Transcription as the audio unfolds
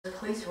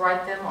Please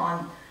write them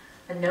on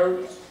a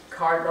note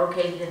card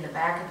located in the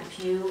back of the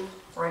pew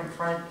or in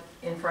front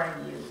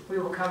of you. We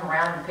will come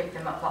around and pick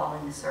them up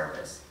following the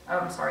service.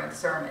 The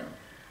sermon.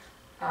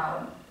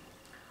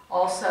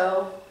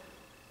 Also,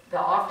 the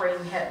offering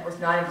was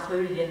not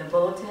included in the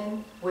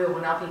bulletin. We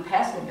will not be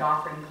passing the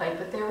offering plate,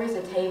 but there is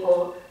a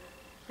table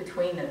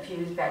between the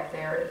pews back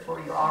there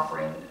for your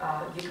offering.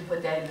 You can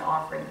put that in the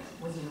offering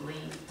when you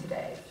leave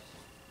today.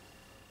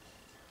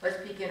 Let's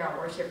begin our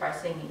worship by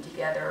singing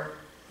together,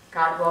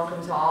 God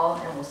Welcomes All,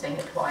 and we'll sing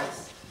it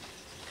twice.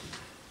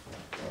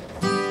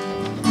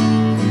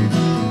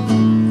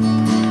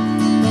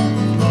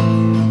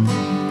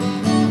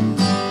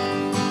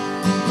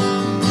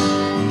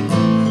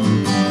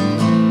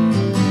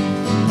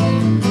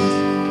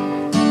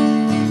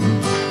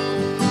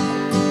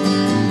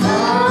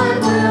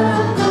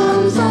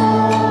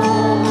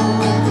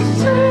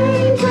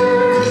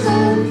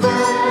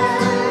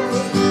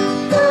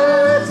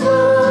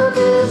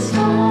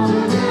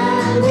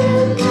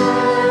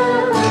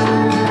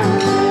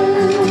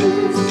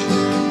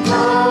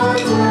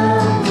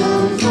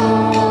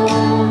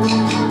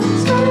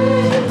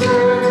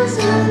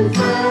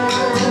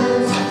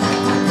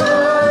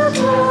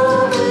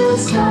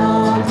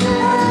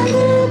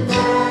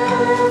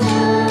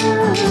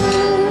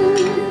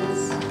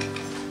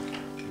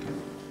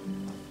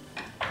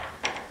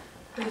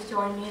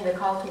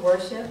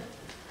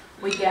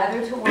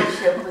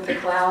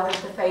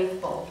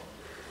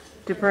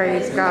 To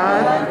praise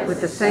God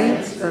with the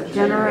saints of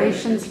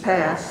generations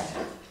past.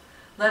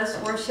 Let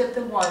us worship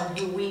the one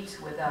who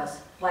weeps with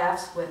us,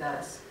 laughs with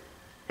us,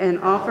 and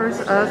offers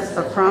us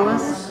a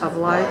promise of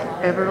life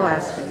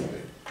everlasting.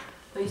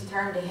 Please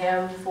turn to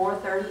hymn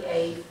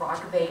 438,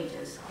 Rock of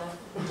Ages.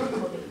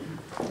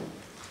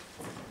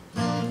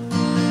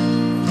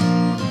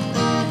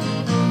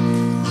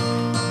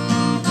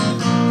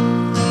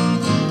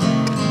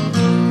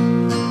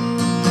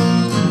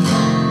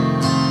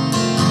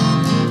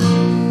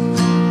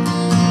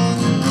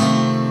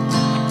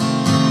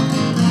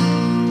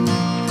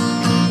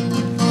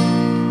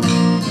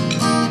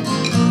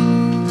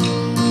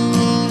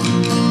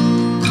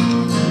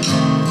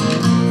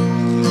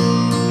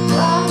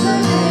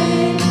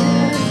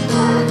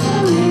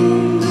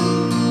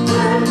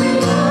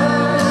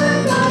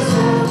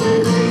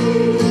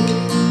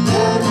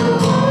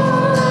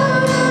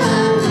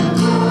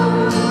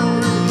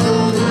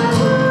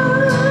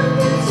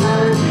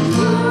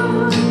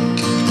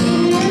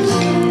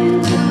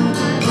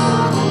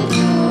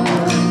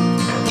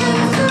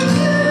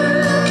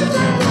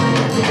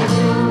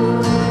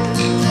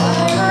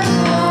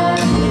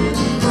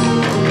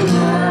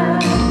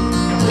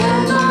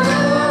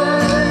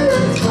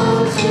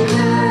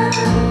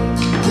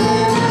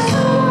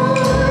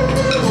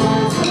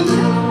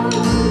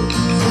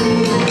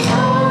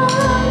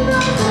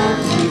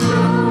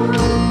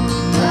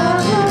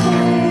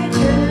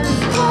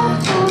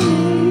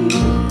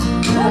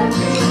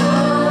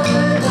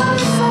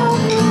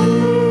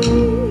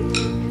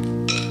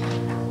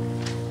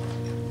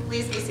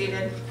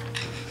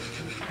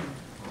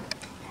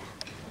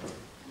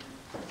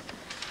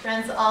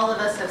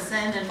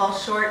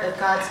 Short of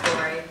God's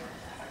glory,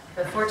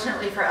 but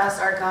fortunately for us,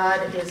 our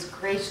God is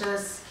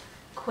gracious,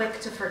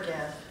 quick to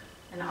forgive,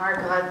 and our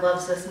God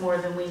loves us more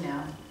than we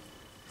know.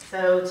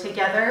 So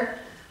together,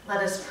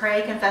 let us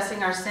pray,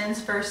 confessing our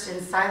sins first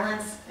in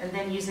silence and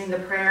then using the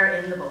prayer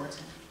in the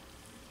bulletin.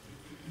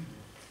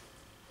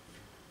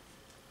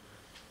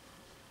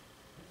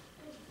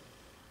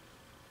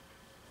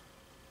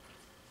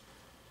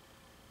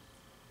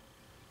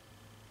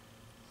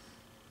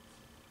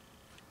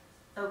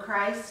 O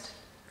Christ,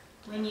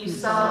 when you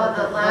saw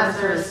that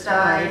Lazarus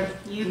died,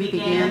 you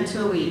began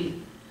to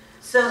weep.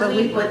 So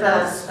weep with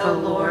us, O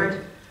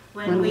Lord,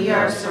 when we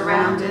are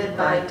surrounded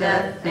by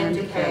death and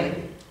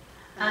decay.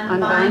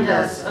 Unbind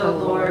us, O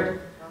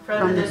Lord,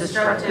 from the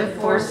destructive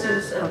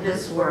forces of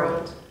this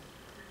world.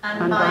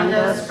 Unbind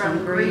us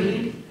from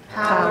greed,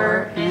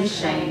 power, and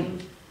shame.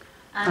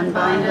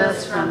 Unbind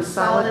us from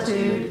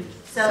solitude,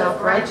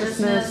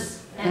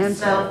 self-righteousness, and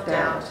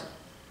self-doubt.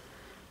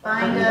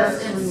 Bind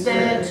us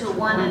instead to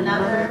one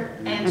another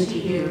and to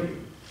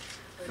you.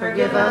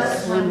 Forgive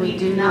us when we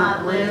do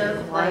not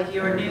live like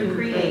your new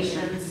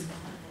creations,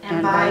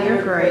 and by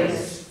your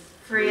grace,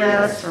 free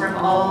us from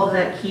all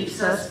that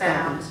keeps us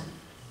bound.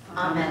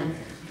 Amen.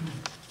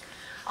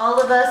 All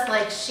of us,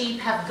 like sheep,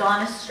 have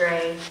gone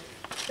astray,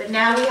 but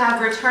now we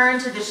have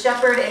returned to the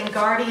shepherd and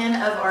guardian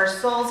of our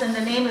souls. In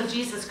the name of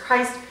Jesus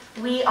Christ,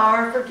 we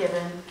are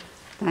forgiven.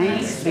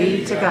 Thanks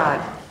be to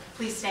God.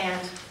 Please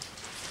stand.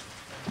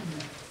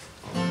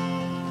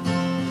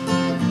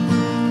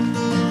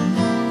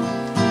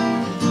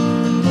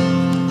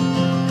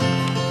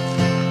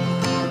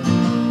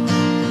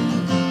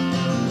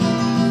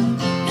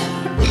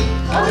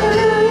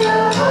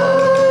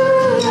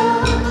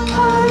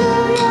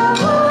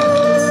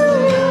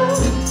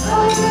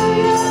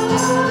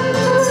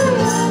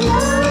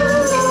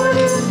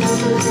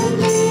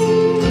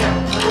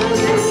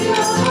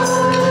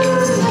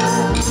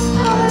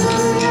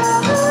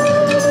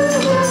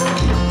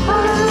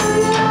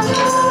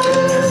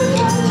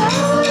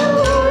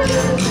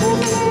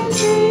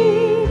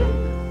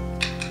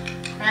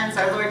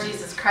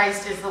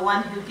 Christ is the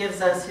one who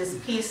gives us his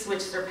peace, which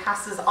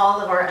surpasses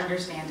all of our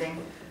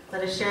understanding.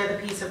 Let us share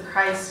the peace of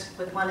Christ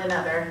with one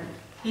another.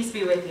 Peace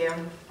be with you.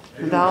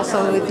 And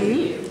also with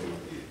you.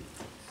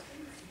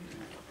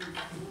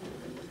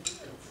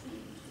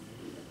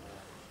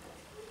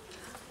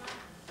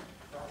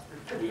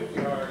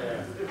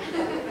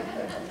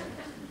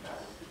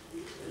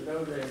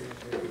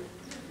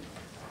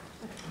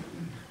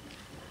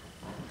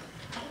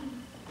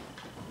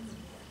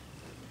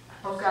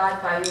 O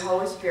God, by your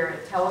Holy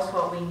Spirit, tell us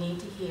what we need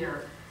to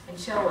hear and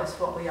show us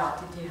what we ought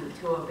to do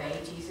to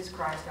obey Jesus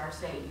Christ, our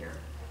Savior.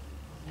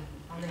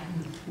 Amen.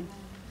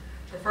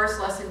 The first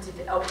lesson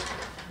today. Oh,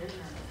 your turn.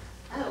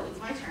 Oh, it's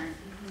my turn.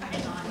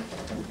 Hang on.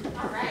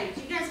 All right.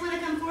 Do you guys want to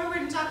come forward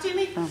and talk to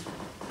me? Oh.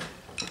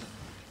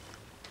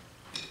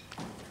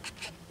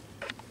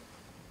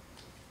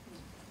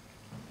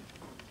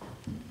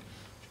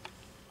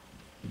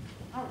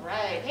 All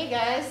right. Hey,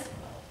 guys.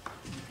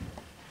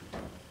 I'll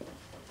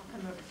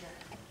come over here.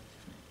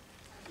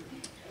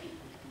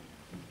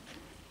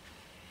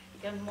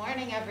 Good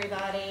morning,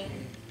 everybody.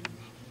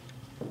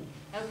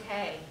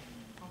 Okay.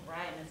 All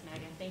right, Ms.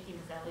 Megan. Thank you,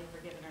 Ms. Ellie,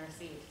 for giving her a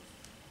seat.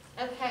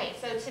 Okay,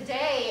 so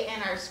today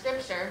in our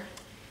scripture,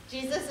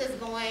 Jesus is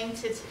going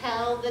to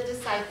tell the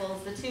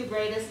disciples the two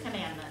greatest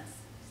commandments.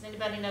 Does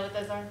anybody know what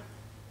those are?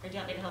 Or do you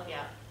want me to help you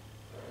out?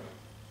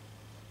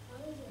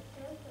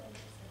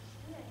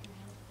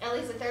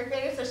 Ellie's a third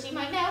grader, so she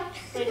might know.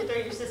 Way to throw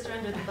your sister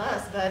under the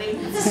bus, buddy.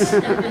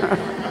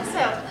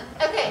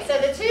 So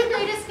the two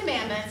greatest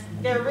commandments,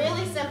 they're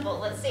really simple.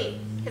 Let's see,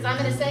 because I'm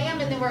going to say them,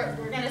 and then we're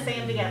going to say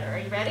them together. Are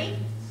you ready?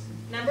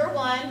 Number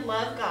one,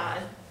 love God.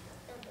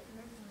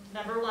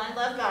 Number one,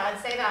 love God.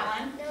 Say that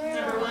one.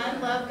 Number one,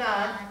 love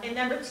God. And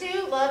number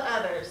two, love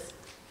others.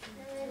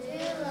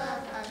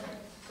 Love others.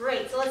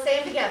 Great, so let's say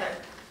them together.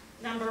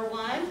 Number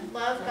one,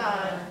 love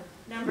God.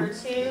 Number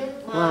two,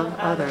 Love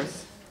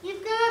others.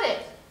 You've got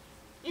it.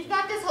 You've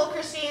got this whole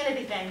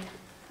Christianity thing.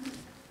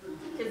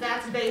 Because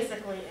that's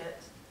basically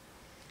it.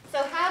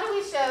 So how do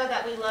we show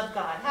that we love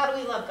God? How do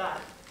we love God?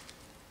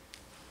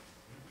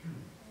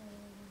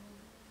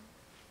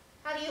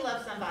 How do you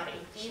love somebody?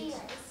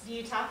 Do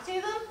you talk to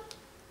them?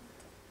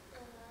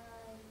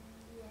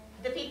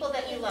 The people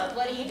that you love,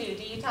 what do?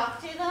 Do you talk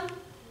to them?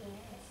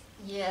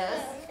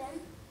 Yes.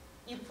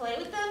 You play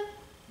with them?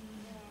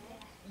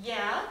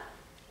 Yeah?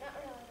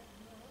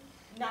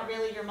 Not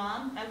really your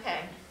mom?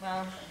 Okay,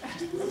 well,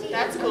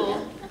 that's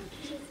cool.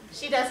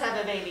 She does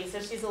have a baby, so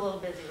she's a little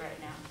busy right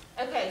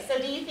now. Okay, so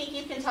do you think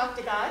you can talk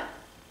to God?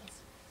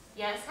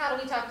 Yes. How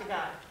do we talk to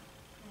God?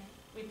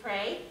 We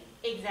pray?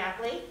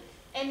 Exactly.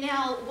 And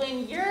now,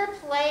 when you're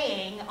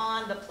playing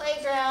on the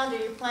playground or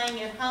you're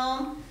playing at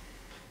home,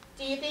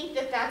 do you think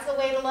that that's a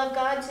way to love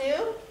God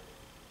too?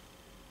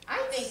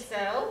 I think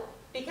so.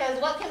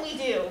 Because what can we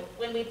do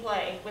when we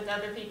play with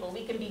other people?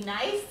 We can be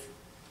nice.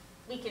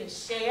 We can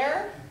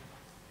share.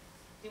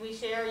 Do we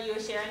share? Are you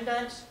a sharing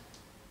bunch?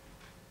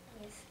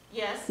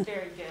 Yes,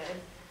 very good.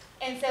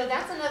 And so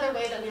that's another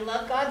way that we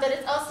love God, but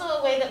it's also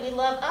a way that we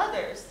love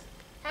others.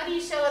 How do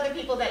you show other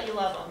people that you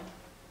love them?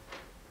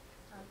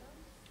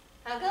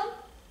 Hug them?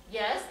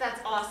 Yes,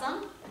 that's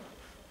awesome.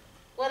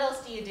 What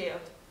else do you do?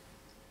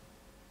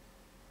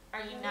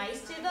 Are you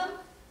nice to them?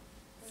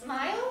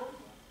 Smile?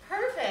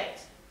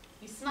 Perfect.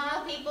 You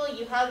smile people,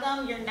 you hug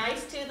them, you're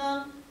nice to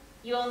them.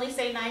 You only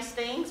say nice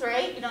things,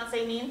 right? You don't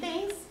say mean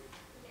things?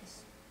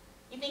 Yes.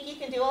 You think you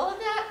can do all of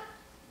that?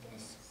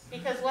 Yes.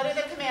 Because what are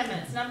the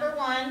commandments? Number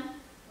one,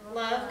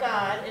 love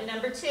God. And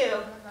number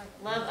two,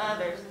 love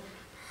others.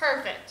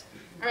 Perfect.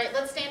 All right,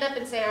 let's stand up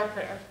and say our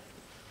prayer.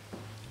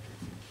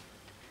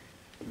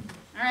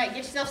 All right, get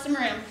yourself some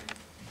room.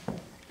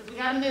 Because we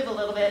got to move a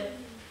little bit.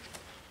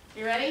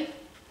 You ready?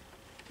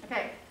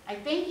 Okay. I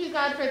thank you,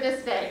 God, for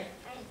this day.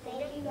 I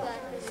thank you, God,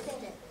 for this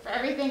day. For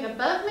everything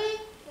above me,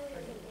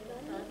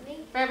 Above me,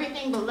 for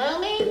everything below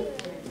me,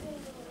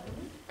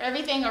 for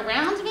everything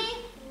around me,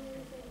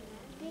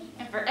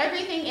 and for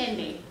everything in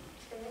me.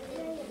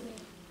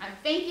 I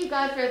thank you,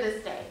 God, for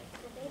this day.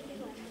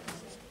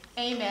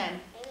 Amen.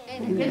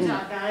 Amen. Good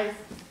job, guys.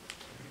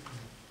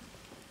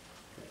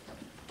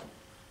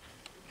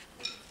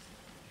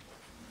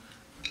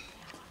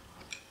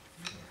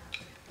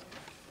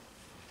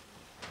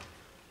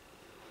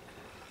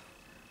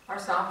 Our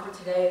psalm for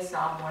today is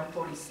Psalm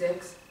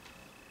 146.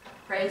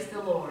 Praise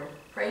the Lord,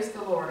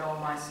 O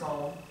my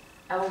soul.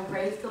 I will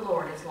praise the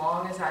Lord as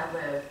long as I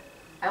live.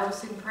 I will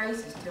sing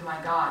praises to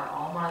my God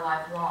all my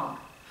life long.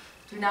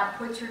 Do not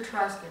put your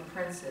trust in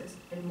princes,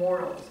 in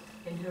mortals,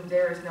 in whom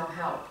there is no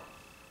help.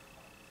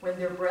 When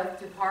their breath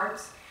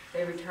departs,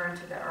 they return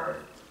to the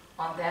earth.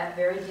 On that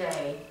very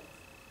day,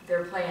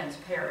 their plans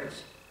perish.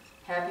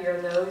 Happy are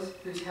those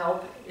whose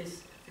help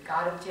is the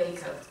God of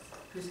Jacob,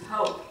 whose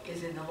hope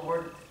is in the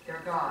Lord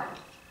their God,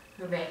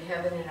 who made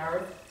heaven and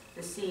earth,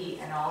 the sea,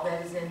 and all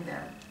that is in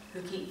them,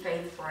 who keep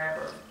faith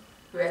forever,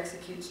 who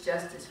executes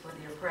justice for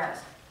the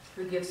oppressed,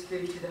 who gives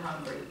food to the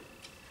hungry.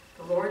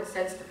 The Lord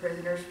sets the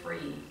prisoners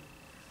free.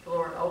 The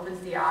Lord opens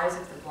the eyes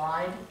of the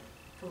blind.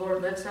 The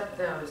Lord lifts up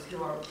those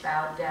who are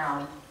bowed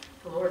down.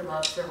 The Lord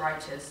loves the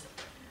righteous.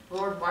 The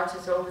Lord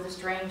watches over the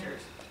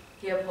strangers.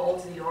 He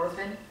upholds the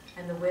orphan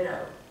and the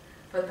widow.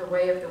 But the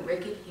way of the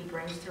wicked he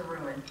brings to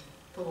ruin.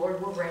 The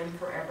Lord will reign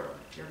forever,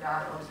 your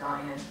God, O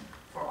Zion,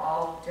 for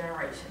all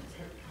generations.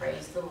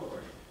 Praise the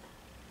Lord.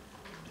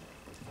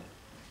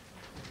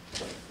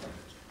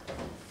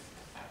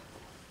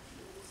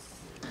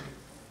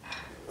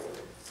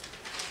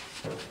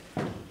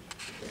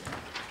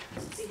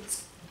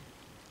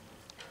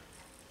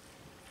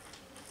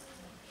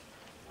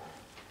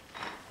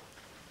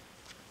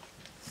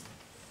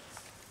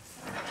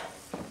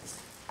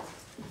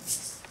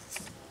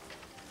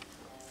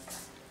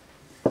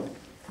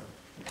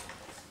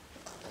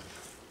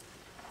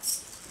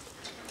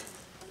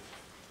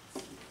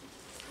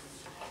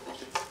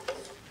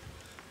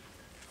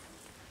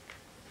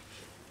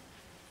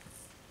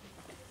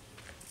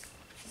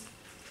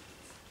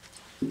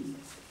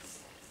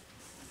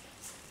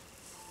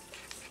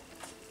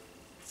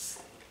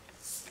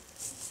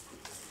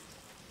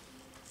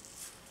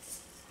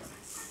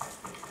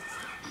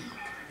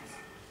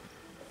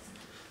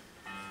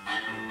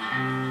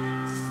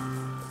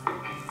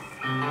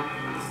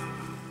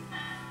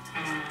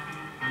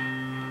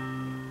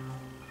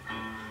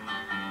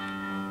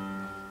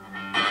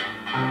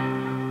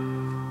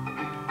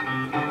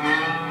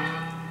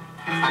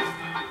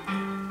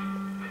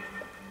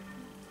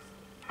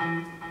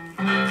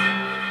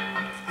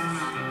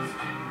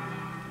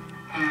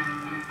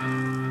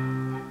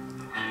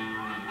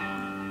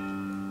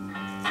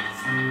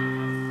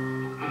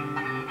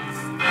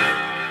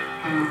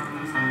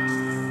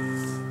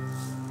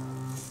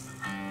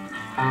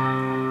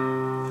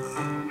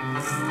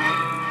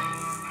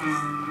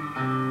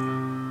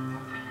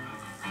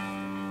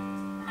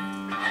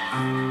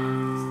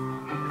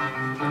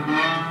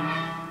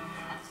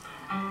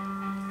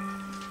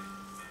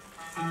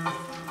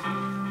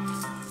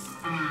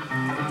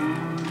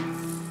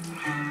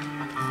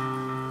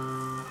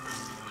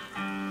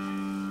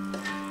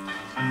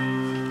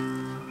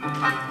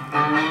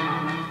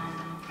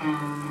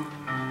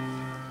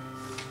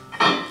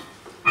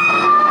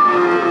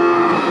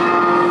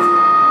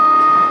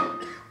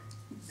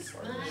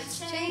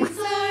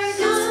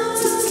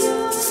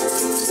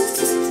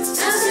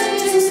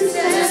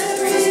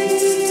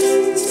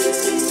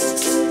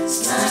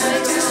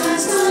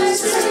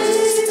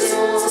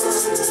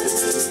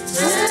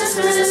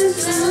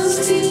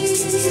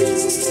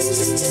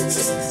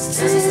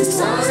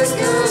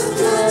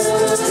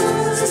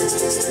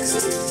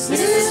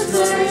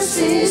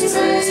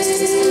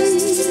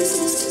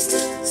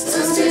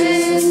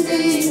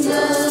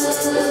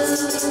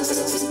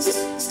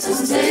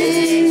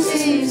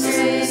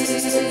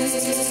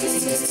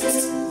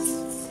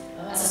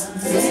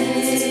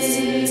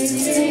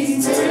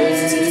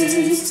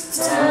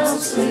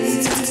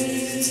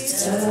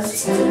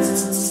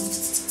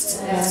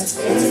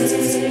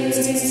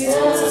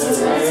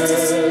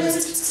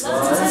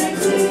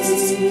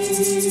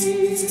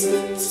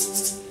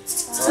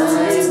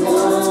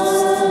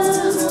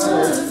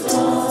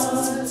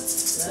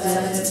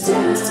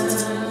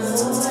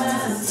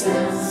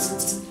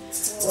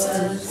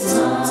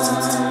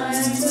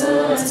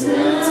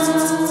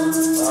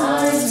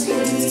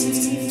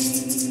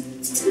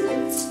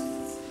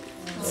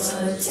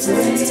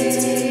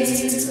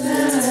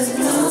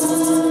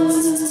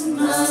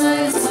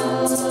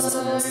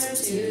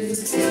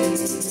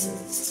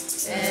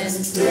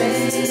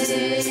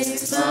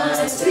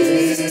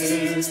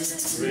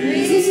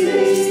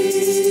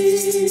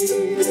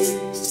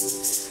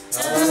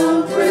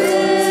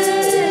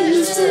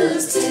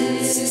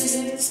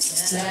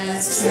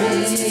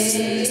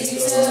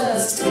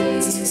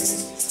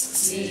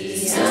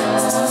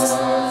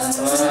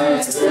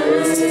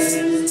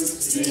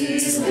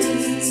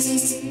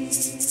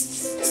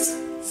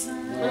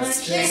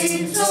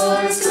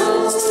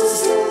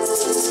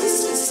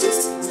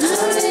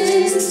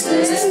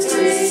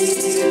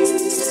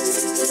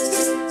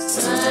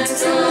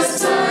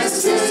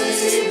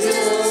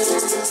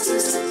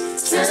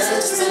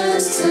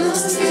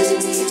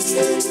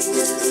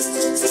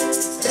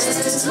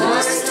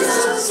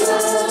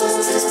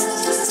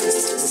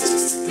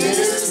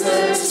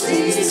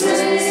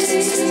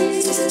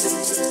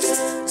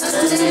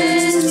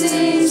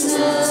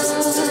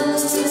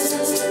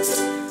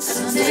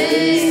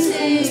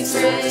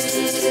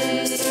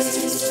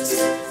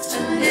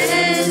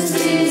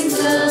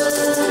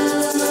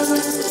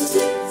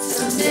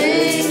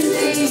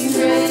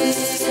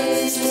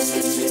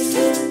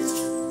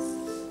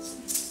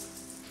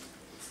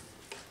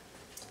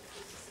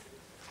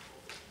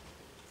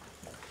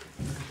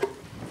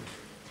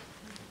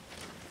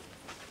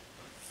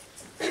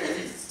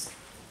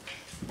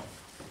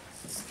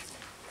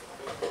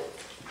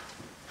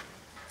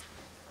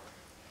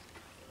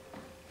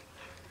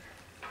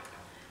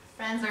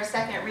 Friends, our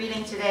second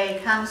reading today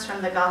comes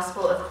from the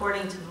Gospel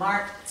according to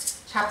Mark,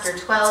 chapter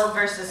 12,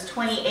 verses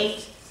 28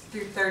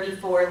 through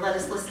 34. Let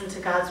us listen to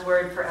God's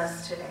word for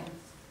us today.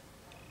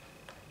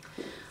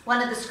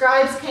 One of the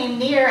scribes came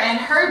near and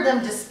heard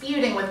them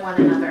disputing with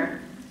one another.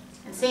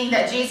 And seeing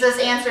that Jesus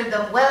answered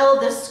them well,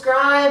 the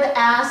scribe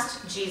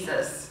asked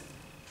Jesus,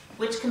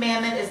 "Which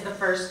commandment is the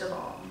first of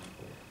all?"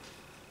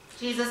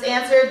 Jesus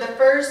answered, "The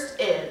first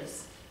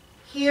is,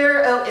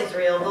 'Hear, O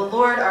Israel, the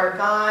Lord our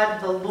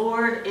God, the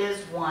Lord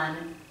is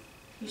one.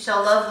 You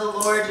shall love the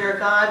Lord your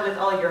God with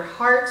all your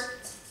heart,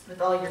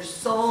 with all your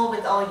soul,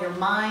 with all your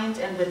mind,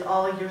 and with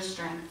all your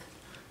strength.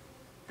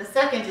 The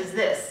second is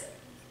this,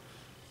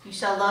 you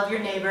shall love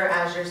your neighbor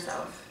as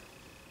yourself.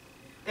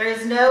 There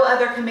is no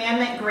other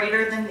commandment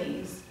greater than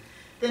these."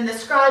 Then the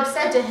scribe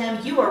said to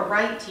him, "You are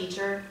right,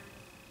 teacher.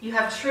 You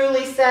have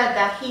truly said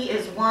that he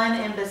is one,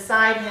 and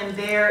beside him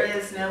there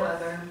is no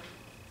other.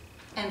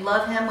 And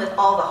love him with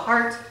all the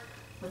heart,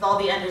 with all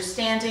the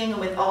understanding, and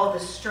with all the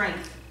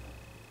strength,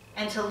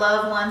 and to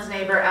love one's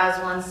neighbor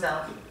as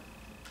oneself.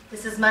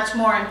 This is much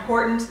more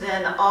important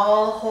than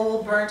all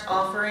whole burnt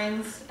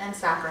offerings and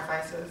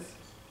sacrifices."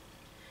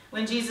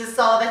 When Jesus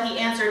saw that he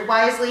answered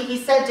wisely,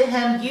 he said to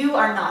him, "You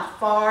are not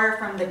far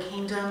from the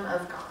kingdom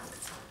of God."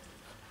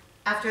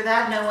 After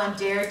that, no one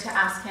dared to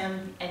ask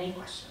him any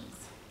questions.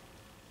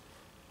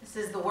 This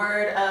is the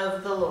word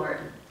of the Lord.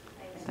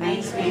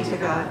 Thanks be to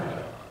God.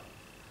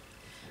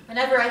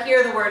 Whenever I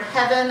hear the word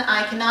heaven,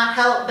 I cannot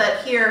help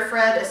but hear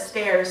Fred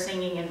Astaire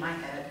singing in my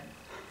head.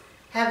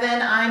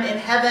 "Heaven, I'm in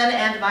heaven,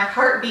 and my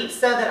heart beats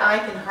so that I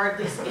can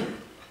hardly speak.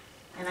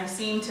 And I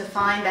seem to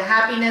find the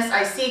happiness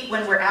I seek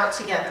when we're out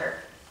together,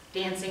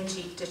 dancing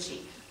cheek to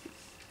cheek."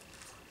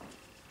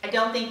 I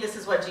don't think this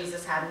is what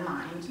Jesus had in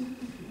mind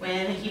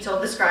when he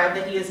told the scribe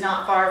that he is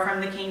not far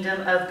from the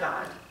kingdom of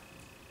God.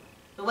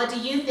 But what do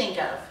you think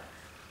of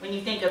when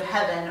you think of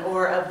heaven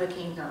or of the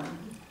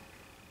kingdom?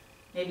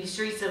 Maybe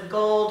streets of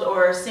gold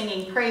or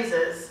singing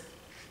praises.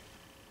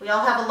 We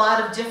all have a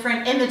lot of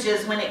different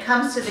images when it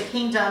comes to the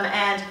kingdom,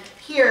 and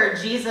here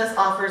Jesus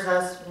offers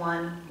us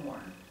one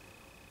more.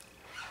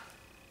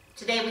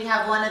 Today we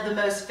have one of the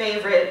most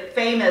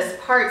famous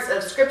parts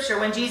of Scripture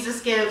when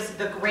Jesus gives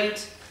the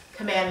great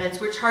commandments.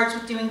 We're charged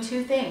with doing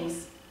two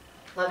things,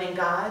 loving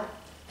God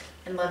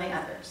and loving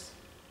others.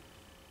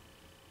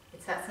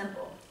 It's that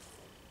simple.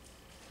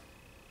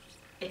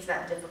 It's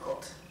that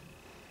difficult.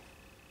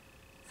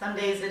 Some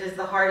days it is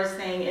the hardest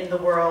thing in the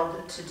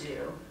world to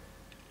do.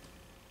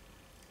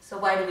 So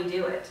why do we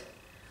do it?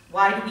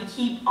 Why do we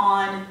keep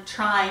on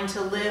trying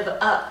to live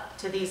up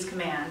to these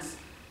commands?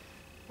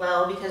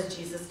 Well, because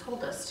Jesus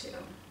told us to.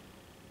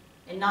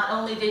 And not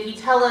only did he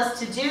tell us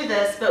to do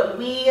this, but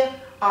we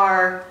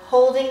are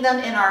holding them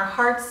in our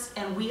hearts,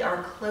 and we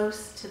are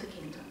close to the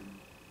kingdom.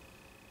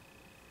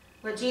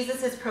 What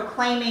Jesus is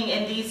proclaiming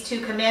in these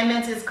two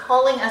commandments is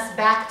calling us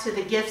back to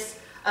the gifts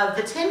of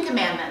the 10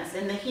 Commandments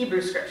in the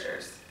Hebrew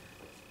Scriptures.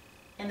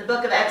 In the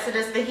book of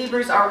Exodus, the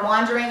Hebrews are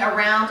wandering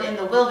around in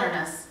the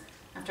wilderness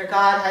after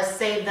God has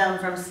saved them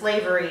from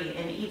slavery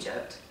in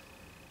Egypt.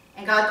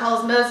 And God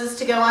calls Moses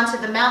to go onto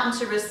the mountain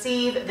to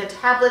receive the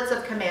tablets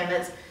of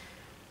commandments.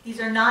 These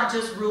are not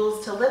just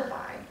rules to live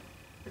by,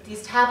 but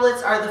these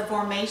tablets are the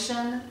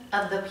formation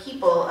of the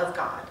people of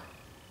God,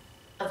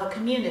 of a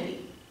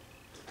community,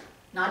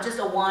 not just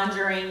a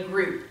wandering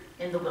group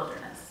in the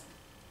wilderness.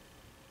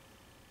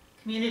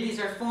 Communities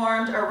are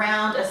formed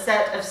around a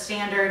set of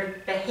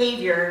standard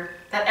behavior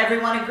that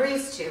everyone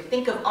agrees to.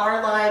 Think of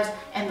our lives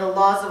and the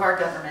laws of our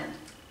government.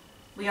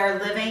 We are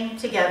living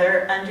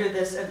together under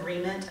this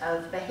agreement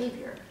of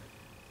behavior.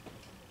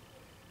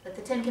 But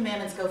the 10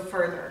 Commandments go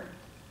further.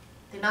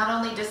 They not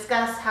only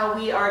discuss how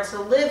we are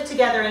to live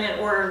together in an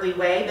orderly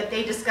way, but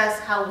they discuss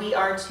how we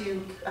are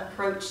to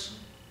approach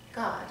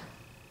God.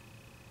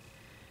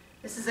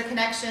 This is a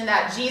connection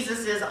that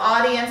Jesus'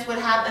 audience would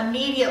have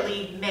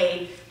immediately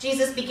made.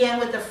 Jesus began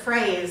with a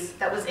phrase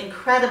that was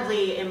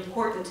incredibly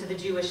important to the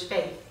Jewish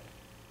faith,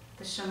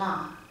 the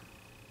Shema.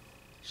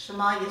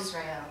 Shema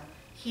Yisrael.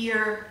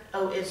 Hear,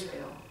 O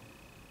Israel.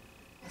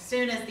 As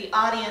soon as the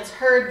audience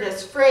heard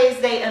this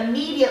phrase, they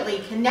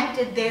immediately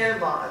connected their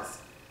laws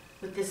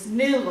with this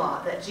new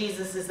law that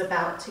Jesus is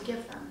about to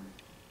give them.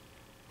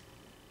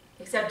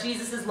 Except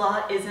Jesus'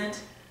 law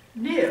isn't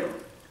new.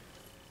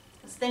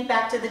 Let's think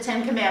back to the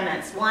 10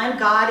 Commandments. 1,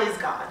 God is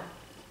God.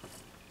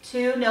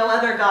 2, no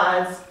other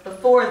gods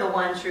before the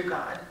one true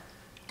God.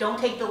 Don't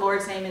take the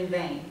Lord's name in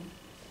vain.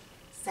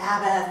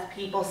 Sabbath,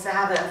 people,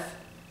 Sabbath.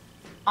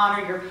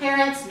 Honor your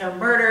parents, no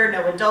murder,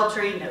 no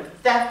adultery, no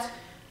theft,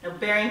 no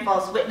bearing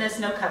false witness,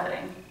 no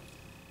coveting.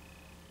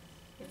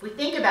 If we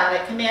think about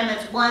it,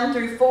 Commandments 1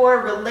 through 4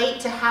 relate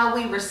to how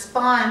we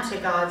respond to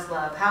God's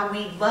love, how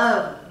we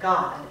love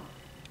God.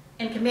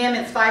 And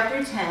Commandments 5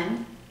 through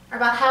 10 are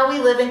about how we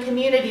live in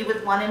community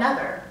with one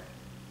another,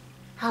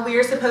 how we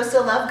are supposed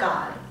to love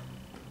God,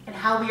 and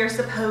how we are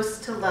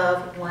supposed to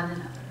love one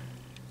another.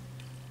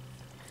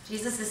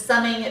 Jesus is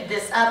summing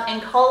this up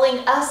and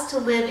calling us to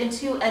live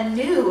into a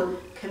new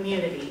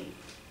community,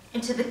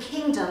 into the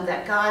kingdom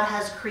that God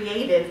has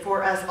created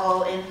for us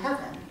all in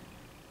heaven.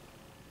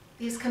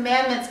 These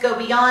commandments go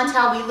beyond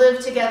how we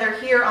live together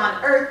here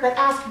on earth, but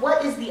ask,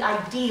 what is the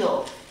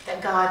ideal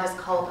that God has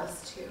called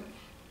us to?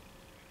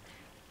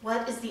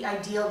 What is the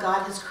ideal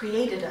God has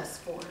created us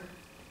for?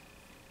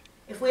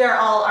 If we are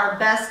all our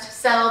best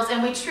selves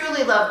and we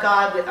truly love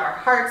God with our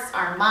hearts,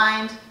 our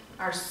mind,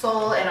 our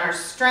soul, and our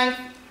strength,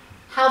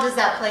 how does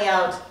that play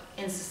out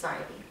in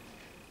society?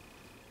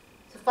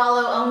 To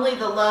follow only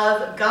the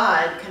love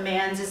God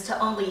commands is to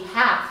only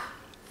half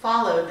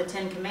follow the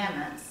 10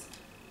 Commandments.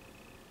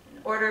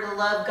 In order to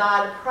love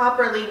God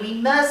properly, we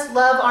must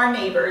love our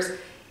neighbors,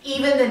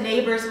 even the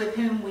neighbors with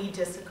whom we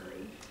disagree.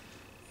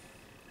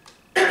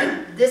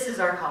 This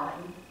is our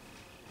calling.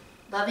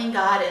 Loving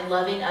God and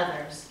loving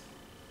others,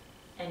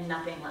 and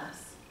nothing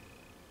less.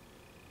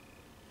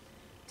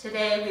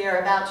 Today we are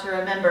about to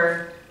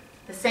remember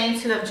the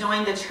saints who have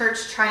joined the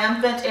church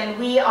triumphant, and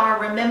we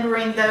are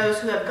remembering those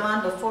who have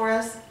gone before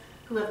us,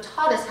 who have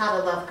taught us how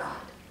to love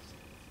God,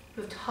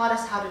 who have taught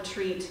us how to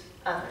treat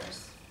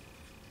others.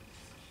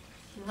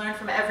 We learn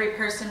from every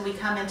person we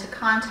come into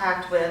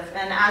contact with,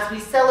 and as we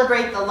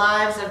celebrate the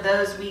lives of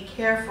those we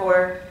care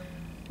for,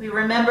 we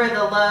remember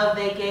the love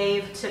they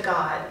gave to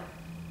God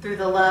through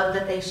the love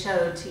that they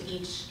showed to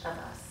each of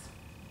us.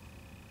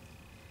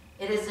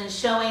 It is in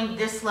showing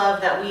this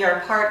love that we are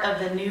part of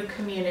the new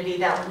community,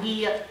 that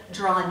we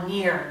draw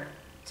near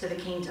to the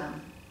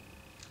kingdom.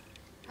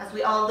 As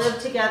we all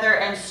live together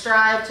and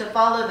strive to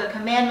follow the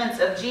commandments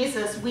of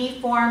Jesus, we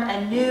form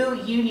a new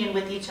union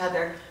with each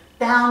other,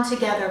 bound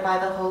together by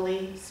the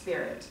Holy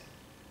Spirit.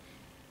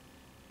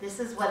 This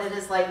is what it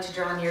is like to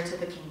draw near to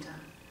the kingdom,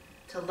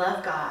 to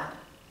love God,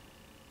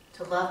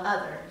 to love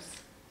others,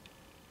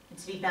 and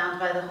to be bound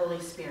by the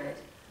Holy Spirit.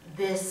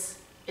 This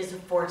is a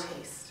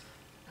foretaste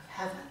of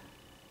heaven.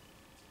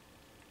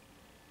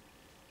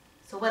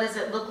 So what does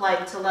it look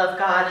like to love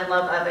God and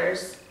love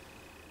others?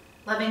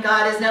 Loving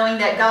God is knowing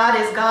that God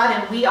is God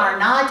and we are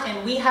not,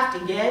 and we have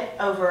to get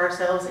over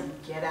ourselves and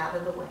get out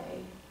of the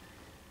way.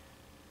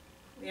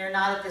 We are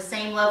not at the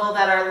same level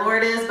that our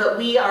Lord is, but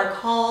we are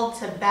called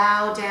to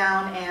bow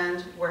down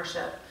and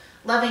worship.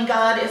 Loving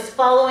God is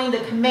following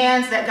the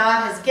commands that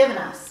God has given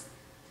us,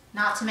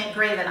 not to make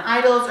graven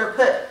idols or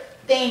put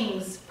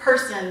things,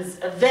 persons,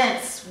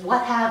 events,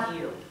 what have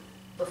you,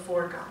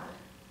 before God.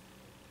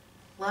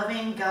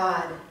 Loving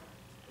God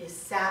is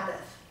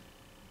Sabbath.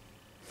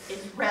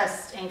 It's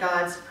rest in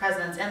God's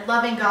presence. And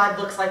loving God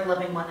looks like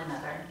loving one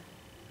another.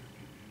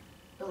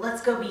 But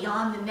let's go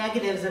beyond the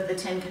negatives of the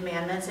 10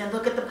 Commandments and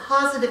look at the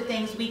positive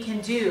things we can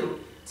do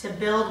to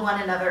build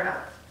one another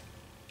up.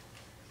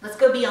 Let's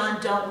go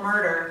beyond don't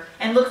murder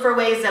and look for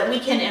ways that we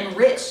can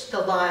enrich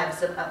the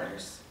lives of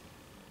others.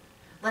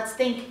 Let's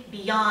think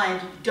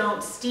beyond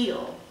don't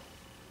steal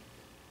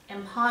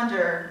and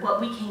ponder what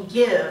we can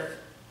give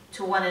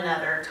to one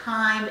another: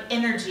 time,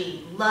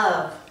 energy,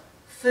 love,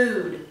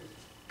 food,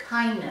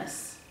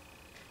 kindness.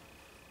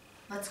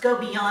 Let's go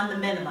beyond the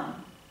minimum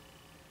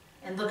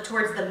and look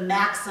towards the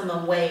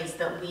maximum ways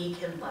that we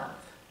can love.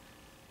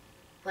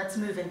 Let's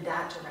move in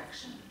that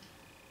direction.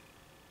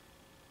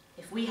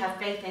 If we have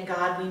faith in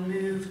God, we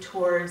move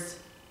towards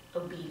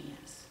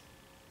obedience.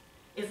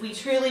 If we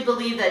truly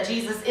believe that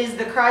Jesus is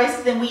the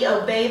Christ, then we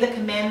obey the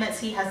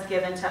commandments he has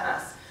given to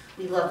us.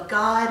 We love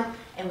God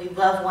and we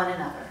love one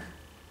another.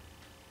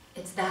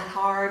 It's that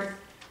hard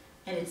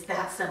and it's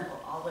that simple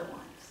all at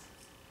once.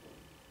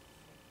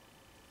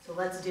 So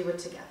let's do it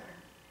together.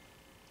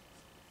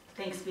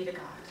 Thanks be to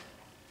God.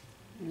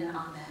 And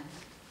amen.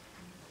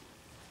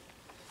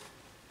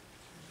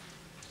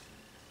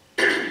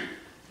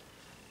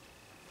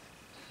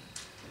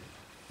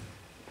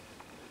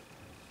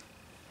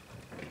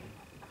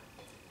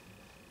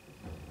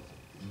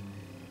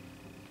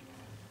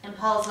 In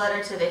Paul's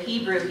letter to the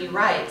Hebrew, he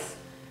writes,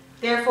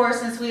 "Therefore,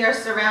 since we are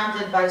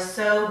surrounded by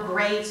so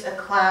great a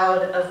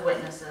cloud of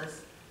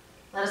witnesses,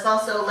 let us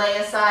also lay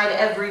aside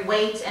every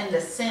weight and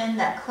the sin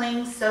that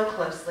clings so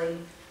closely,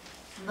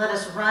 and let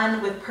us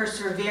run with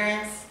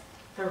perseverance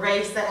the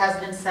race that has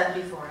been set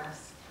before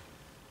us,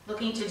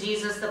 looking to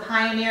Jesus, the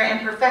pioneer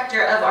and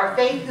perfecter of our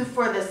faith, who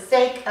for the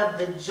sake of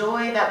the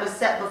joy that was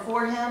set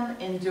before him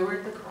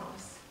endured the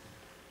cross,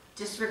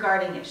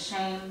 disregarding its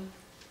shame,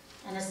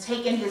 and has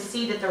taken his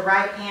seat at the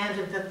right hand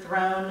of the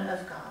throne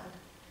of God.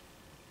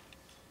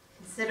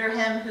 Consider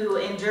him who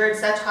endured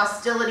such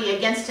hostility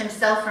against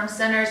himself from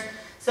sinners,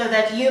 so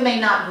that you may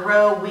not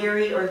grow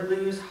weary or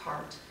lose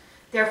heart.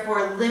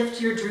 Therefore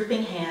lift your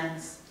drooping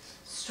hands,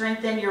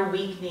 strengthen your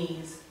weak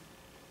knees,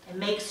 and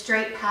make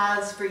straight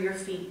paths for your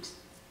feet,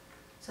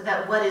 so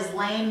that what is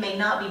lame may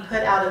not be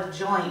put out of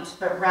joint,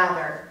 but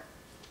rather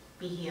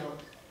be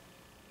healed."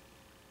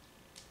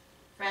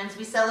 Friends,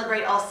 we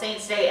celebrate All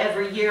Saints' Day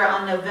every year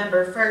on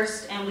November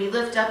 1st, and we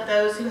lift up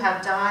those who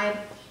have died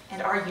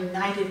and are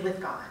united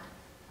with God,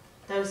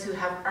 those who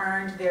have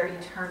earned their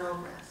eternal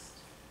rest.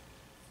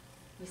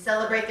 We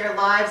celebrate their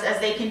lives as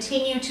they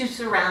continue to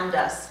surround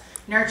us,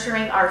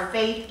 nurturing our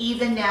faith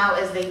even now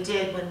as they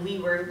did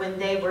when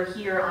they were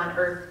here on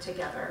earth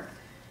together.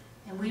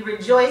 And we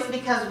rejoice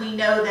because we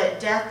know that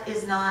death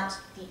is not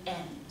the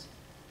end,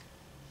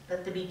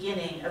 but the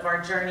beginning of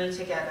our journey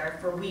together,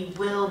 for we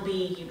will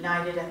be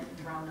united at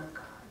the throne of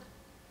God.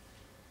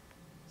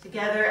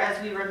 Together,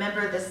 as we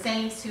remember the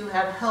saints who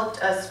have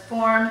helped us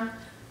form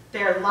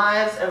their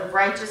lives of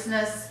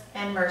righteousness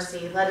and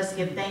mercy. Let us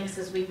give thanks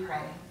as we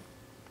pray.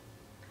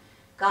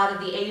 God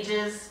of the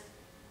ages,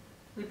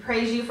 we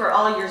praise you for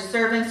all your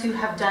servants who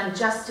have done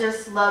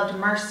justice, loved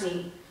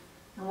mercy,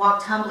 and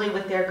walked humbly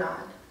with their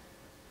God.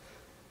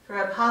 For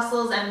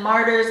apostles and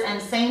martyrs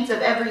and saints of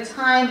every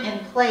time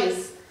and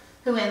place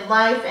who in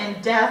life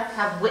and death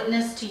have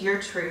witnessed to your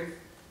truth,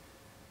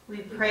 we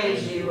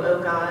praise you,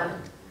 O God.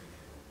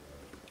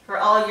 For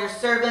all your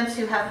servants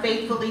who have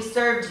faithfully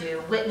served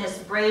you,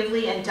 witnessed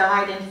bravely and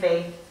died in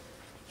faith,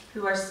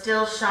 who are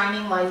still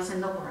shining lights in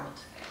the world,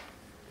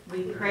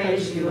 we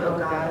praise you, O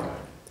God.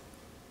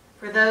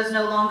 For those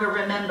no longer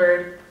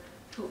remembered,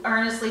 who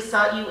earnestly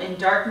sought you in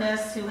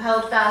darkness, who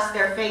held fast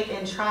their faith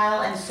in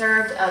trial and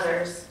served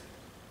others,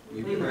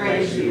 we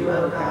praise you,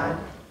 O God.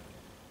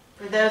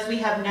 For those we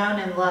have known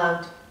and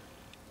loved,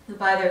 who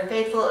by their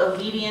faithful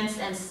obedience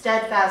and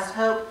steadfast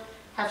hope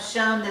have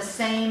shown the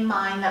same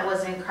mind that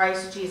was in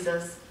Christ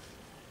Jesus,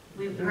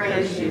 we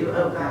praise you,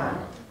 O God.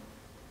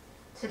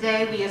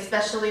 Today we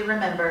especially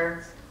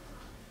remember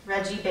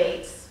Reggie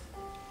Bates,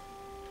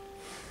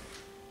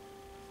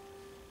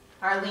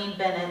 Arlene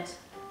Bennett,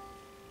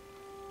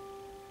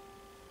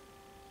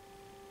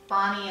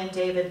 Bonnie and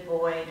David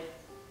Boyd,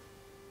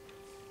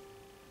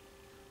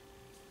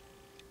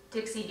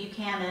 Dixie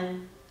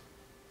Buchanan,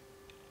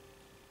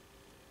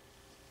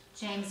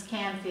 James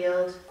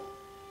Canfield,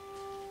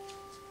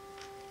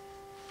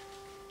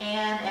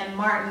 Anne and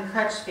Martin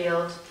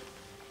Crutchfield,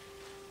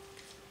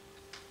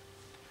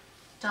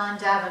 Don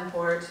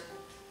Davenport,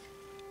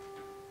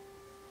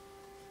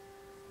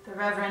 the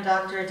Reverend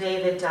Dr.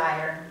 David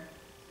Dyer,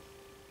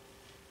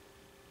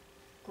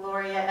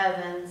 Gloria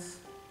Evans,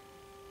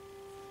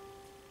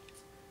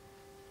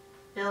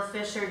 Bill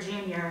Fisher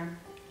Jr.,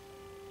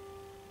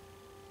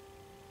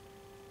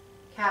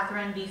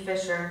 Catherine B.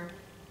 Fisher,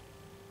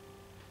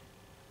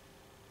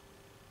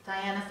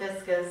 Diana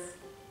Fiscus,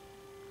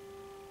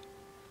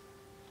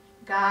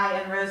 Guy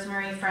and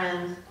Rosemary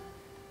Friend,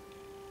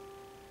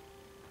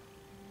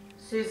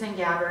 Susan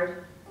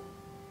Gabbard,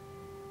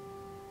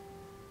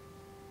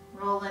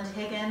 Roland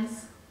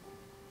Higgins,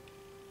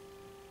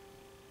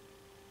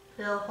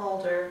 Phil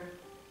Holder,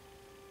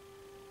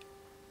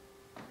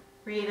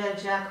 Rita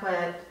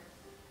Jacquet,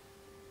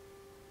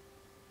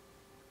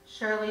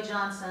 Shirley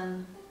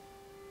Johnson,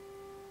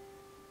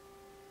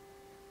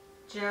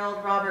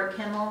 Gerald Robert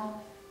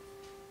Kimmel,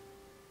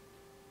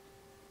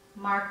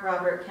 Mark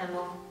Robert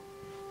Kimmel,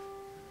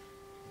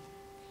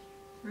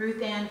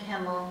 Ruth Ann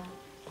Kimmel,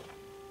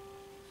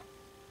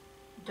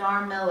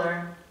 Dar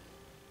Miller,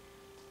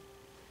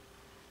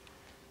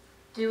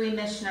 Dewey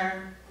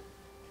Mishner,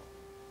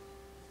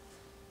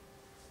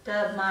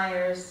 Dub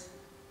Myers,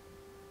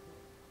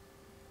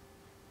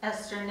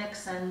 Esther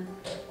Nixon,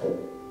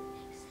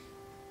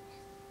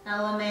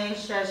 Ella Mae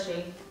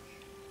Sheshi,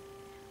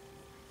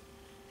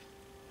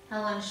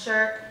 Helen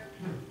Shirk,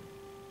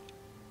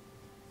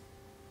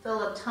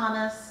 Philip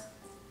Thomas,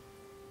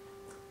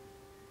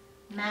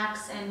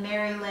 Max and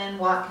Mary Lynn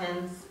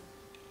Watkins,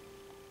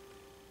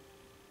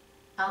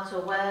 Alta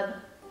Webb,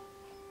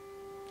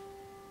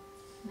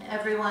 and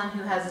everyone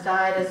who has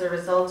died as a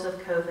result of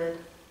COVID.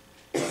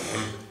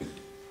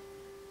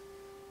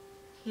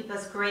 Keep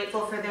us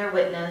grateful for their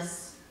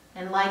witness,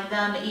 and like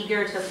them,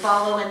 eager to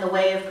follow in the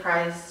way of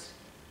Christ.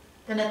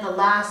 Then at the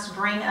last,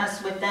 bring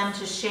us with them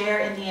to share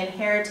in the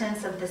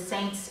inheritance of the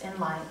saints in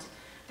light.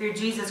 Through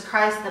Jesus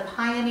Christ, the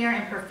pioneer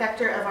and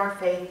perfecter of our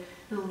faith,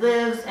 who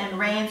lives and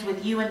reigns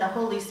with you in the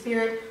Holy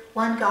Spirit,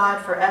 one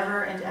God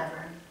forever and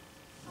ever.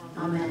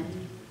 Amen.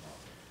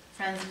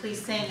 Friends,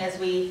 please stand as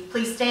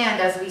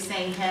we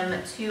sing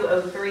hymn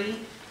 203,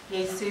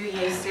 Yesu,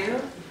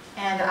 Yesu.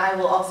 And I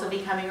will also be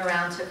coming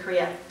around to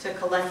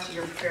collect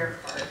your prayer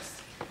cards.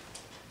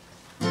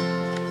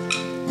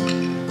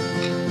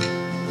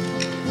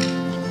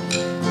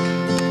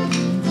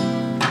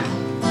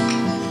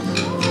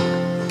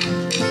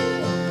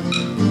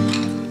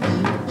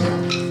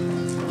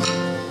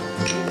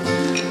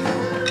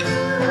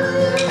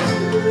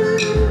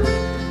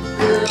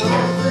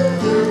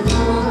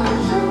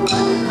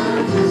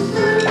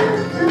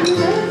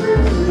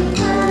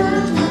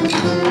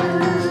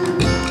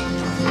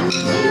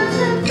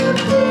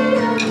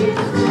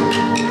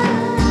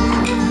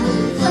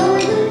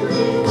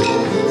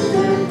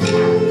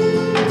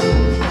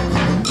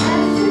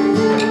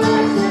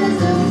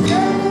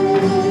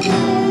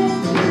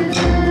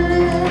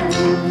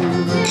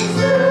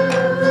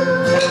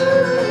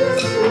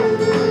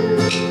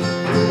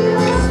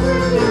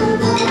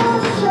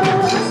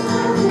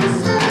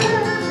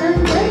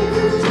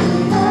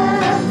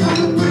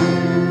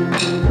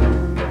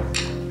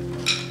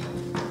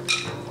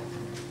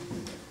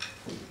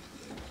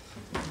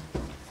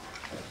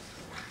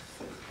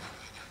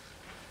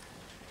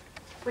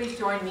 Please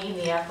join me in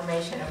the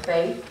affirmation of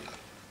faith.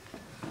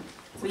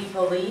 We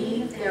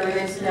believe there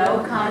is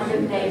no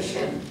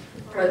condemnation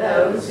for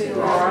those who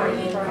are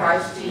in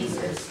Christ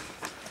Jesus,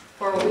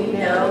 for we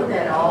know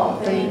that all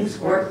things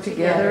work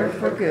together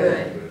for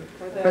good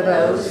for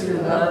those who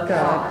love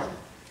God,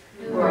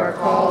 who are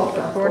called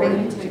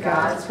according to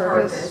God's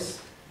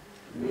purpose.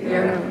 We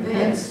are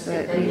convinced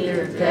that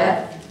neither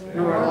death,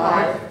 nor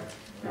life,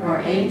 nor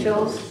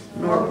angels,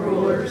 nor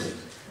rulers,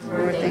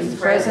 nor things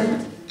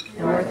present,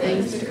 nor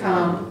things to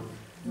come,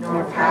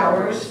 nor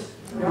powers,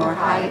 nor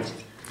height,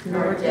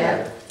 nor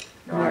depth,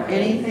 nor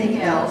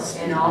anything else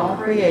in all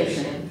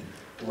creation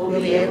will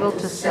be able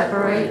to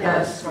separate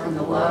us from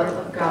the love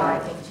of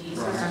God in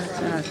Jesus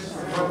Christ,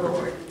 our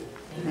Lord.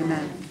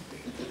 Amen.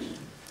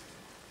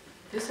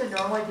 This would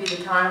normally be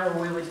the time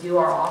when we would do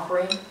our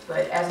offering,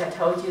 but as I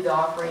told you, the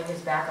offering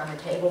is back on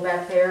the table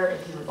back there.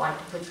 If you would like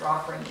to put your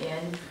offering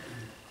in,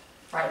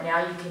 right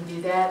now you can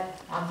do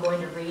that. I'm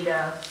going to read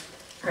a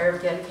prayer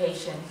of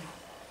dedication.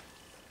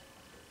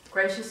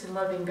 Gracious and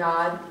loving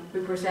God,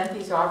 we present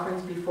these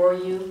offerings before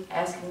you,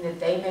 asking that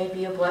they may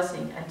be a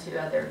blessing unto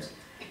others,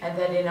 and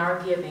that in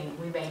our giving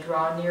we may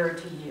draw nearer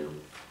to you.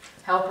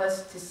 Help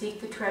us to seek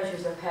the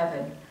treasures of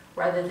heaven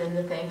rather than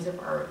the things of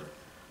earth.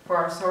 For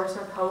our source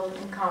of hope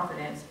and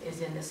confidence is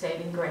in the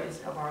saving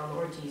grace of our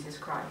Lord Jesus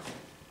Christ.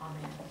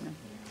 Amen.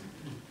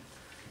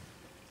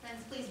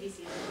 Friends, please be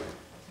seated.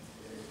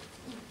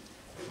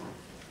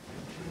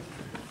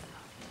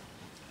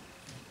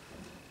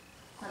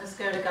 Let us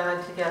go to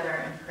God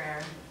together in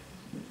prayer.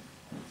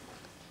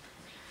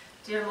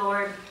 Dear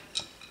Lord,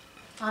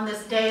 on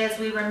this day as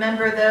we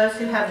remember those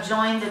who have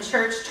joined the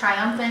church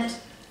triumphant,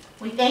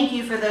 we thank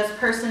you for those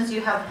persons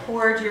you have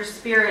poured your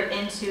Spirit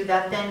into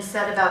that then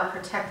set about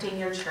protecting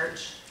your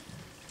church.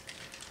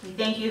 We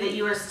thank you that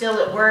you are still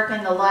at work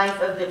in the life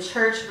of the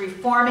church,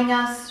 reforming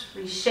us,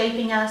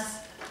 reshaping us,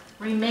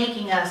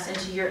 remaking us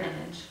into your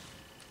image.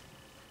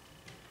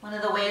 One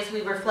of the ways we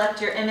reflect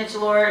your image,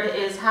 Lord,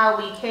 is how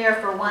we care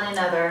for one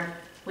another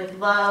with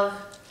love,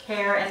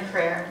 care, and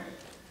prayer.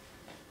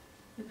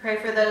 We pray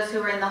for those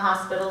who are in the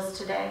hospitals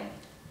today.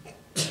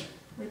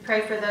 We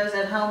pray for those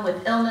at home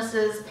with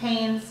illnesses,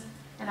 pains,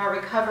 and are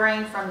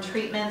recovering from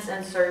treatments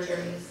and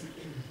surgeries.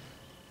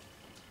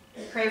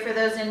 We pray for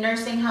those in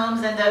nursing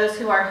homes and those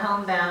who are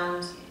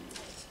homebound.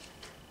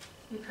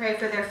 We pray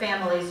for their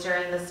families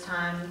during this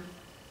time.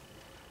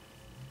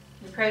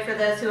 We pray for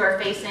those who are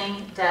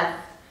facing death.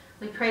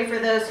 We pray for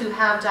those who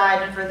have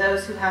died and for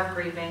those who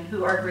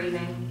are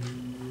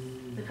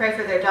grieving. We pray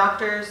for their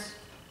doctors,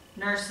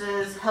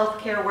 nurses,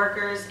 healthcare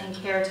workers, and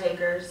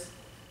caretakers.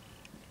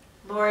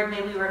 Lord,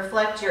 may we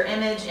reflect your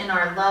image in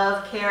our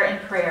love, care,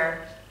 and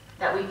prayer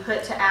that we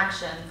put to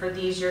action for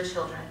these your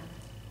children.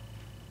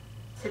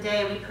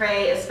 Today we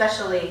pray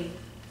especially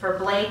for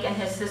Blake and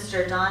his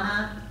sister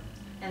Donna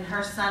and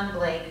her son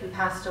Blake, who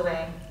passed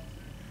away.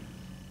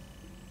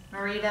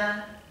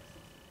 Marita,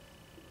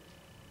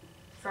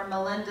 for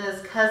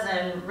Melinda's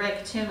cousin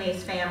Rick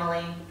Toomey's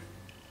family.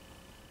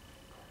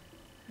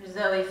 For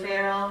Zoe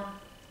Farrell,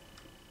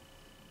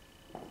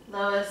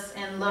 Lois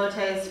and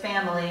Lote's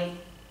family.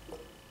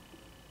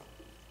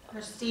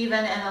 For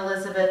Stephen and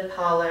Elizabeth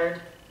Pollard.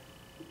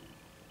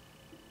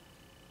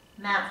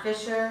 Matt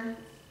Fisher,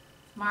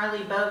 Marley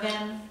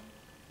Bogan,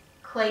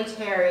 Clay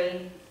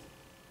Terry,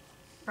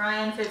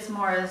 Brian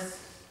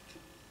Fitzmaurice,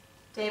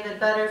 David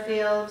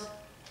Butterfield,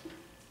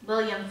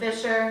 William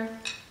Fisher,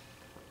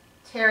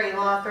 Terry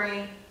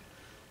Lothry,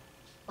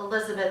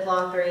 Elizabeth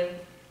Lothry,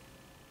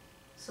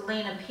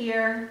 Selena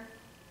Peer,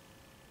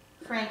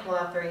 Frank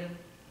Lothry.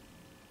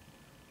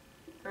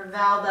 For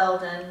Val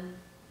Belden,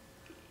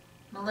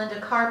 Melinda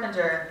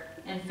Carpenter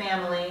and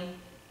family,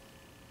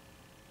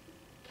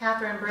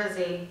 Catherine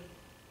Brizzy,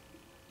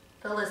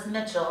 Phyllis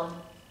Mitchell,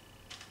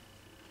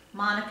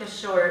 Monica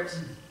Short,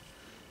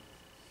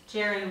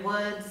 Jerry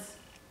Woods,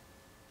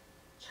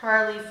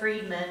 Charlie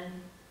Friedman,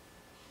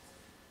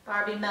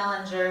 Barbie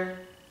Mellinger,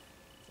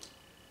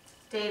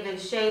 David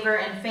Shaver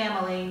and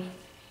family,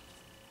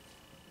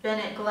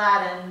 Bennett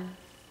Gladden,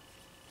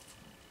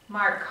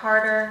 Mark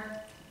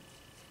Carter,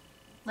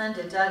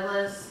 Linda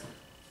Douglas,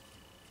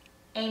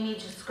 Amy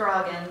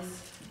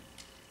Scroggins,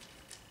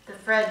 the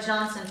Fred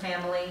Johnson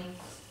family,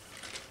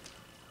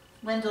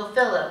 Wendell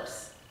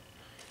Phillips,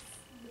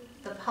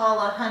 the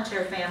Paula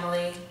Hunter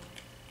family,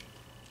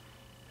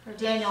 for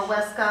Daniel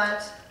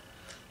Westcott,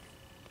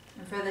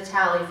 and for the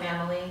Talley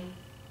family.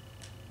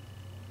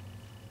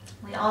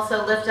 We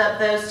also lift up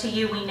those to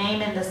you we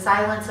name in the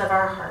silence of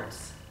our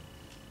hearts.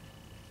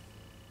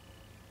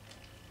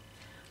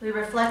 We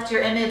reflect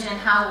your image in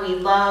how we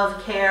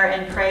love, care,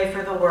 and pray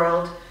for the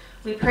world.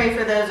 We pray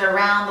for those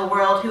around the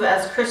world who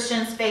as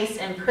Christians face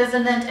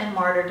imprisonment and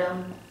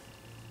martyrdom.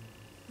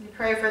 We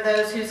pray for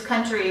those whose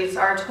countries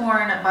are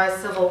torn by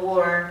civil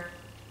war.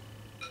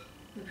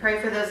 We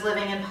pray for those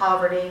living in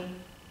poverty.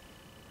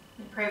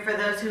 We pray for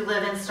those who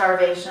live in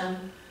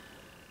starvation.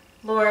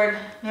 Lord,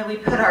 may we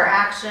put our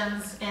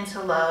actions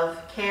into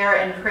love, care,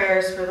 and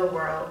prayers for the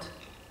world.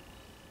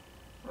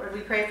 Lord,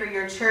 we pray for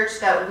your church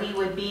that we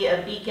would be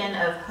a beacon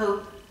of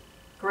hope,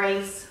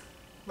 grace,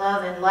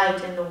 love, and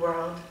light in the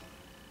world.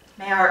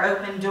 May our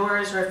open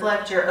doors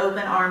reflect your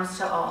open arms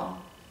to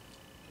all.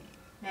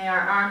 May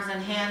our arms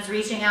and hands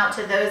reaching out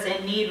to those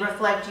in need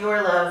reflect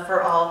your love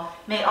for all.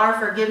 May our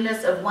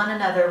forgiveness of one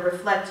another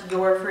reflect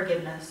your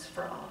forgiveness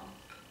for all.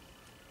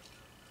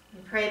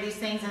 We pray these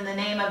things in the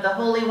name of the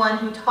Holy One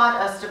who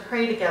taught us to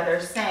pray together,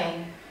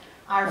 saying,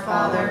 Our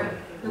Father,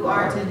 who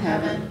art in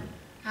heaven,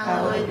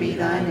 hallowed be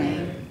thy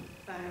name.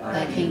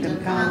 Thy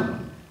kingdom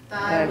come,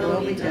 thy will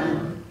be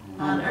done,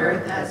 on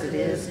earth as it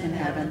is in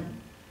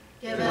heaven.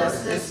 Give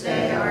us this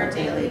day our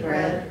daily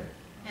bread,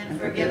 and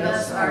forgive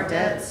us our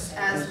debts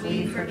as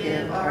we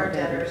forgive our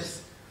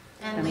debtors.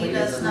 And lead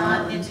us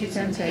not into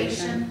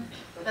temptation,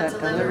 but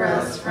deliver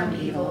us from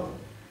evil.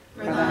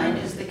 For thine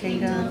is the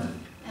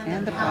kingdom,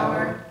 and the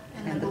power,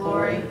 and the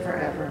glory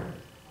forever.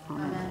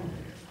 Amen.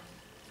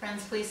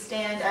 Friends, please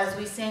stand as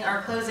we sing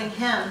our closing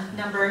hymn,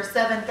 number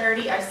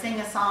 730, I Sing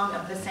a Song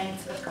of the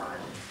Saints of God.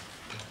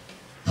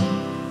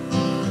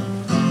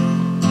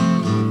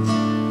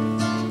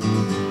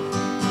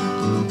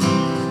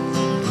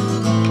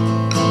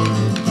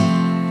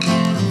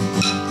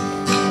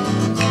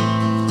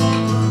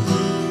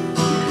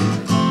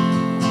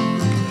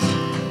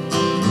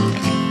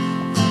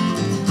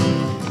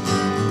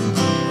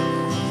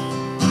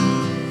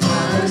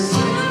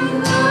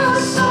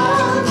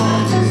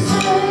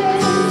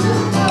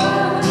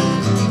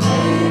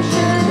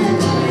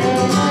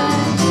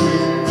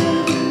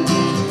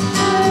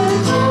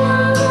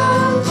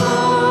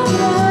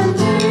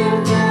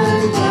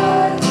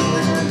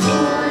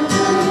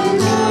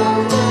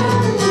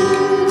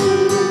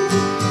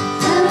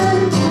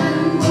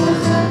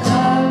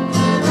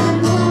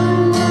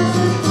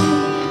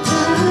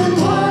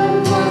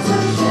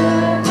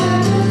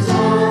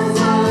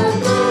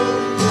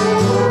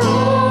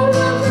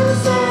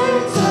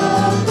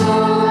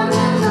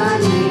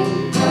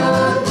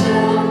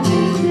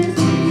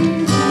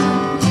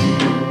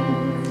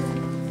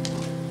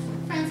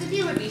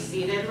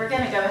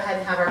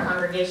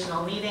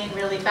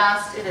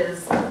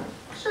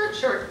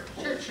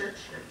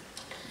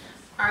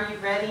 Are you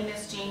ready,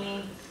 Miss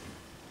Jeannie?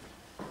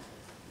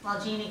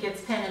 While Jeannie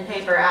gets pen and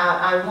paper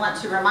out, I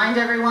want to remind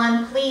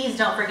everyone, please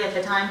don't forget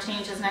the time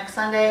changes next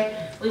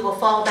Sunday. We will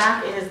fall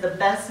back. It is the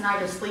best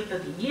night of sleep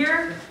of the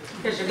year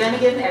because you're going to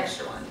get an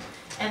extra one.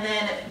 And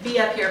then be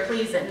up here,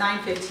 please, at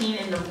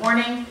 9:15 in the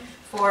morning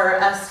for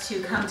us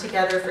to come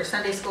together for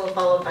Sunday school,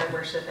 followed by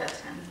worship at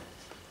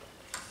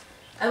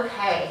 10.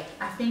 Okay,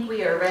 I think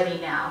we are ready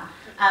now.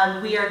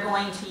 We are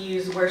going to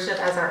use worship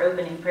as our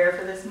opening prayer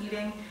for this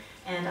meeting,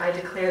 and I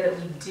declare that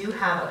we do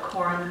have a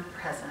quorum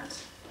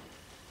present.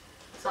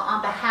 So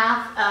on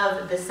behalf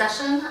of the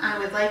session, I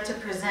would like to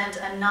present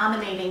a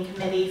nominating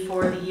committee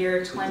for the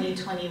year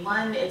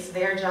 2021. It's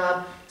their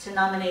job to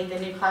nominate the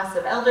new class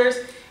of elders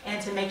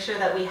and to make sure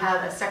that we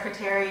have a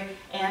secretary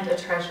and a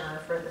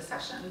treasurer for the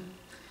session.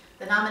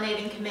 The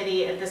nominating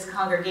committee at this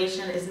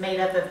congregation is made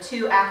up of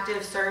 2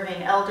 active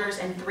serving elders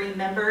and 3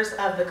 members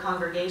of the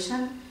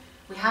congregation.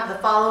 We have the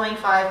following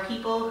 5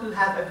 people who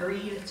have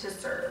agreed to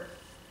serve: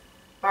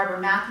 Barbara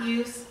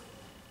Matthews,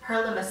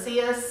 Perla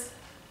Macias,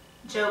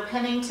 Joe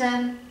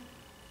Pennington,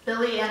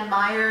 Billy Ann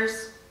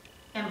Myers,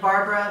 and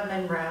Barbara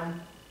Monroe.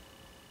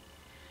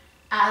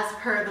 As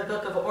per the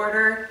Book of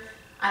Order,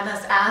 I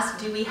must ask,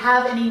 do we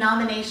have any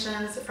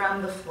nominations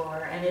from the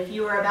floor? And if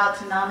you are about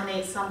to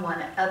nominate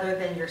someone other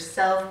than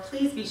yourself,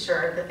 please be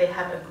sure that they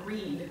have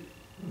agreed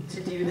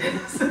to do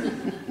this.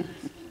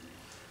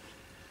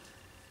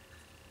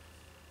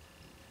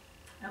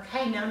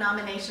 Okay, no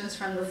nominations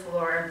from the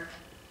floor.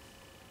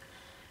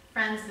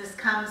 Friends, this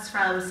comes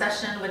from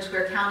session, which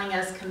we're counting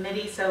as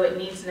committee, so it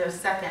needs no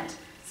second.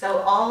 So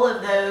all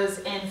of those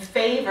in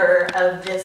favor of this